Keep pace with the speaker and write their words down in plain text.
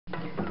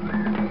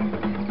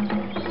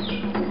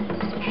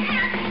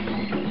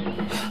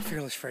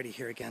Fearless Freddie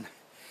here again,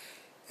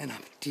 and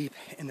I'm deep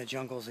in the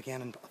jungles again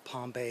in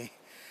Palm Bay,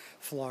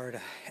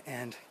 Florida.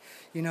 And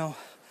you know,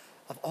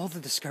 of all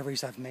the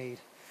discoveries I've made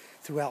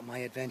throughout my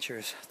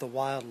adventures, the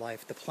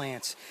wildlife, the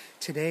plants,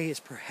 today is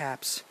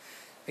perhaps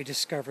a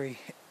discovery.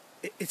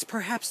 It's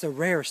perhaps the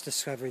rarest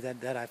discovery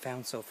that I've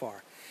found so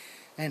far.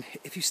 And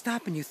if you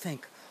stop and you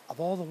think of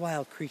all the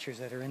wild creatures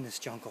that are in this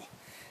jungle,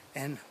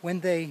 and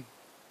when they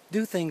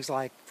do things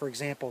like, for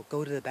example,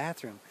 go to the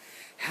bathroom,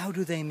 how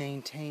do they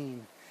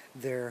maintain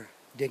their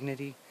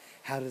dignity?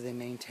 How do they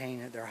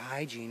maintain their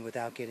hygiene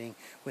without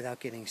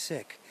getting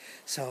sick?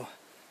 So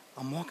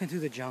I'm walking through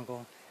the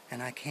jungle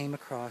and I came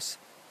across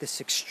this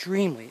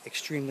extremely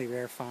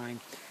rare find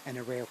and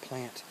a rare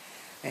plant.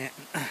 And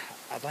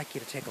I'd like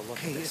you to take a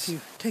look at this. If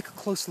you take a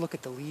close look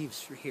at the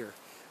leaves here,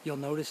 you'll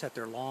notice that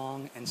they're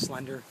long and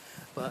slender,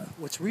 but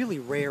what's really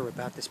rare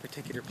about this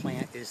particular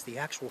plant is the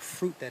actual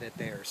fruit that it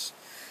bears.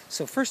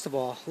 So first of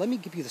all, let me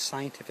give you the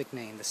scientific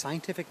name. The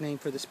scientific name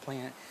for this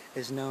plant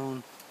is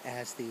known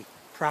as the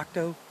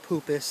Procto,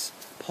 Poopus,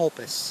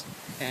 Pulpus.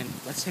 And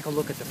let's take a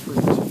look at the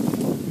fruit.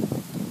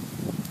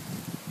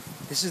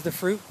 This is the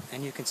fruit,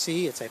 and you can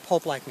see it's a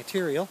pulp-like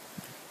material,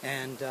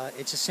 and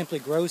it just simply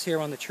grows here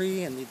on the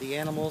tree, and the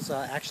animals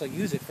actually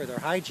use it for their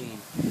hygiene.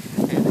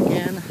 And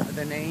again,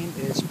 the name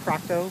is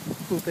Procto,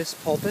 Poopus,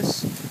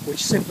 Pulpus,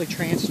 which simply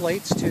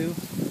translates to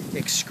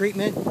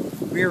excrement,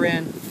 rear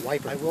end,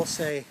 wiper. I will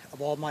say,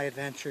 of all my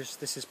adventures,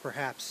 this is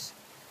perhaps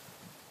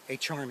a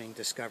charming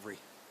discovery.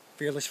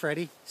 Fearless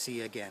Freddie, see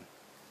you again.